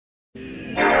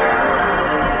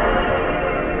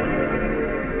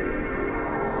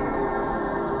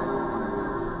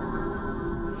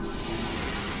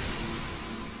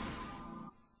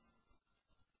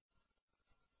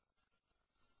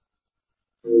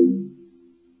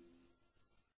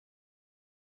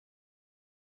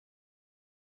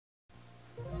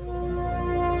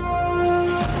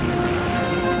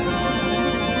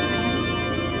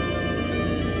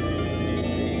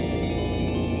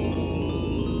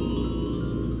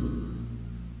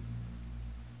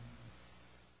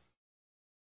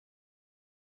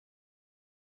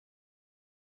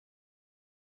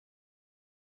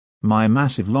My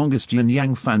massive longest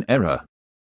YinYangFan error.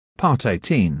 Part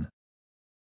 18.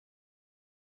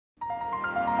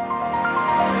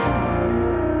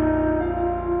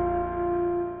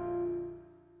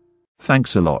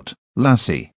 Thanks a lot,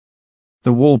 Lassie.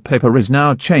 The wallpaper is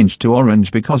now changed to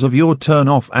orange because of your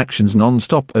turn-off actions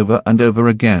non-stop over and over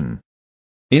again.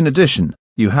 In addition,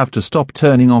 you have to stop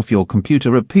turning off your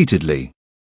computer repeatedly.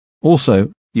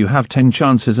 Also, you have 10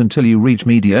 chances until you reach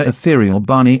Media Ethereal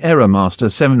Barney Error Master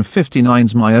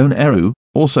 759's my own error,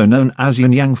 also known as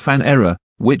YinYangFan error,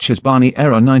 which is Barney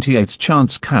Error 98's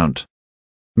chance count.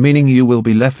 Meaning you will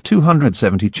be left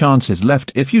 270 chances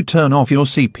left if you turn off your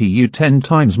CPU 10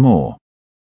 times more.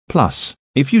 Plus,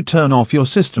 if you turn off your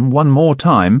system one more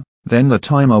time, then the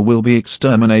timer will be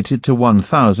exterminated to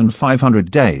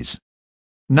 1500 days.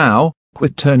 Now,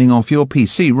 quit turning off your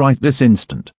PC right this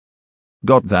instant.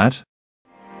 Got that?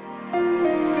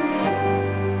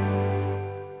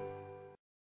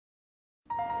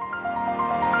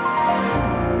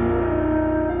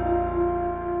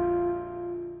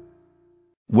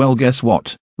 Well, guess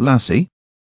what, Lassie?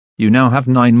 You now have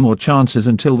 9 more chances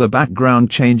until the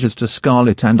background changes to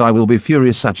Scarlet and I will be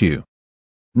furious at you.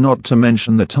 Not to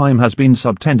mention the time has been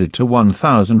subtended to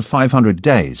 1500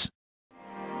 days.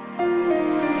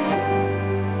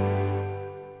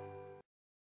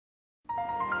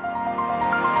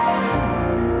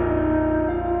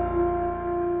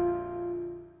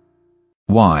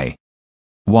 Why?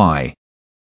 Why?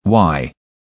 Why?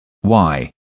 Why?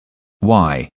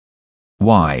 Why?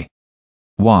 Why?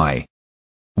 Why?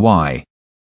 Why?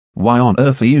 Why on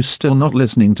earth are you still not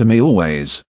listening to me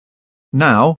always?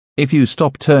 Now, if you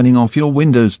stop turning off your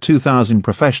Windows 2000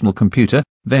 professional computer,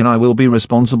 then I will be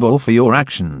responsible for your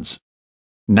actions.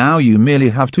 Now you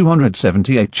merely have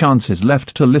 278 chances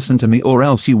left to listen to me or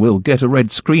else you will get a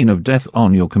red screen of death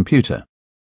on your computer.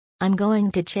 I'm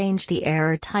going to change the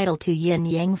error title to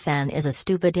YinYangFan is a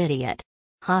stupid idiot.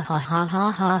 Ha ha ha ha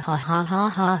ha ha ha ha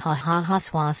ha ha ha ha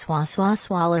swa swa swa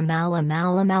swalla mala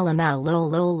mala mala mal lo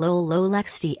lo lo lo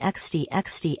lexd xd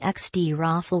xd xd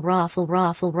raffle raffle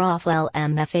raffle raffle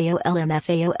lmfao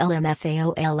lmfao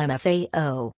lmfao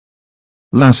lmfao.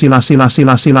 Lassie Lassie Lassie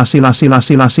Lassie Lassie Lassie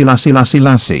Lassie Lassie Lassie Lassie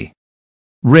Lassie.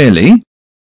 Really?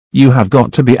 You have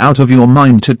got to be out of your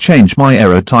mind to change my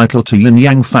error title to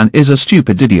YinYangFan is a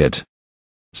stupid idiot.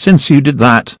 Since you did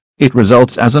that, it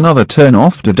results as another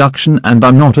turn-off deduction and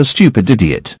I'm not a stupid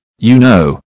idiot, you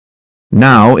know.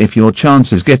 Now if your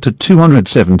chances get to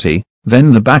 270,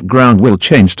 then the background will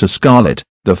change to Scarlet,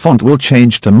 the font will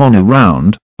change to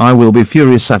Monoround, I will be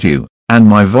furious at you, and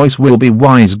my voice will be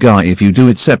Wiseguy if you do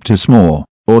it septis more,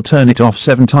 or turn it off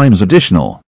 7 times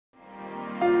additional.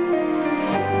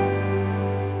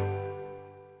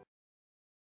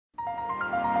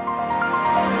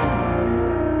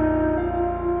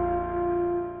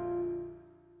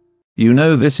 You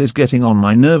know this is getting on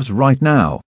my nerves right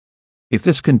now. If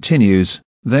this continues,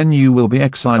 then you will be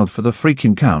exiled for the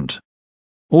freaking count.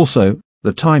 Also,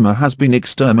 the timer has been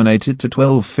exterminated to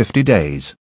 1250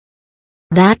 days.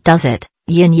 That does it,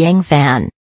 YinYangFan.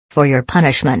 For your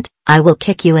punishment, I will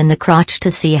kick you in the crotch to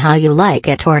see how you like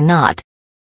it or not.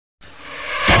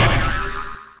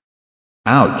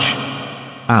 Ouch.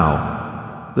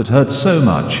 Ow. That hurts so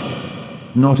much.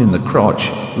 Not in the crotch,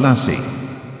 Lassie.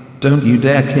 Don't you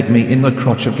dare kick me in the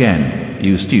crotch again,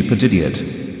 you stupid idiot.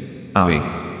 Owie.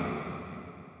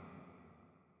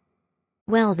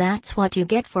 Well, that's what you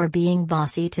get for being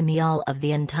bossy to me all of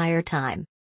the entire time.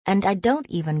 And I don't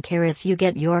even care if you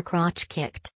get your crotch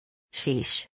kicked.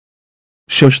 Sheesh.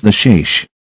 Shush the sheesh.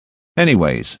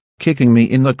 Anyways, kicking me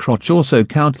in the crotch also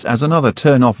counts as another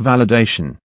turn-off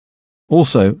validation.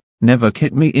 Also, never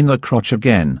kick me in the crotch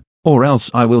again, or else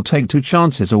I will take 2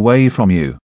 chances away from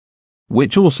you.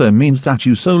 Which also means that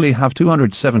you solely have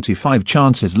 275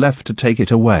 chances left to take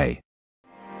it away.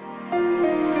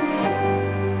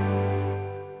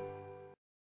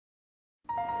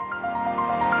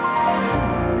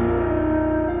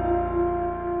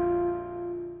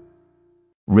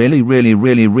 Really?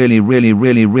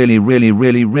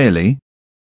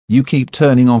 You keep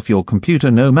turning off your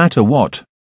computer no matter what.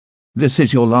 This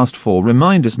is your last 4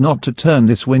 reminders not to turn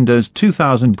this Windows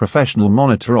 2000 professional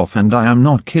monitor off, and I am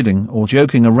not kidding or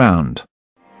joking around.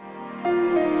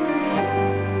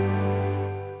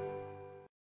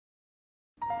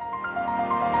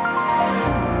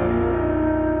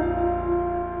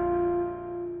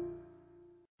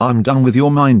 I'm done with your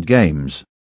mind games.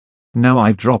 Now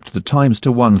I've dropped the times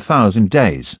to 1000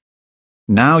 days.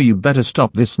 Now you better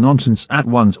stop this nonsense at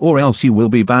once, or else you will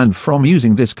be banned from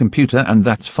using this computer, and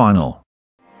that's final.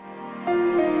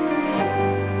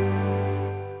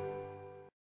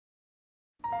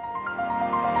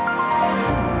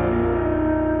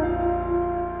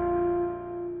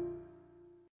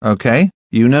 Okay,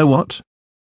 you know what?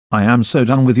 I am so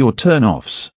done with your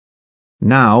turn-offs.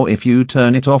 Now if you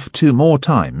turn it off 2 more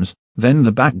times, then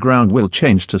the background will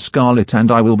change to Scarlet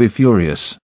and I will be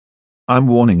furious. I'm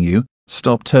warning you,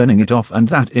 stop turning it off, and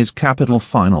that is capital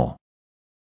final.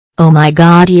 Oh my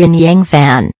god,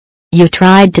 YinYangFan. You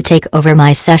tried to take over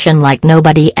my session like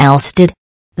nobody else did.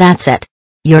 That's it.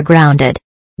 You're grounded.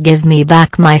 Give me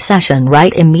back my session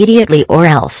right immediately, or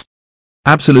else.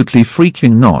 Absolutely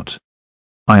freaking not.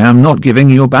 I am not giving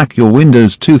you back your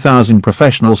Windows 2000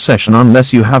 professional session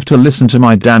unless you have to listen to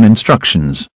my damn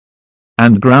instructions.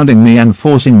 And grounding me and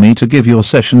forcing me to give your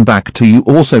session back to you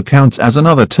also counts as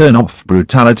another turn off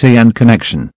brutality and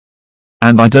connection.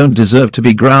 And I don't deserve to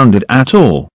be grounded at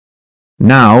all.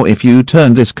 Now if you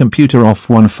turn this computer off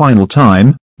one final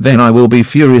time, then I will be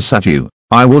furious at you.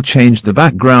 I will change the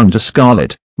background to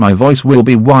Scarlet, my voice will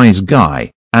be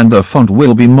Wiseguy, and the font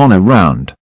will be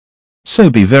Monoround. So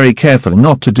be very careful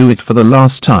not to do it for the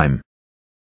last time.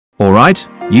 Alright,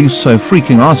 you so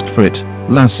freaking asked for it,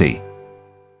 Lassie.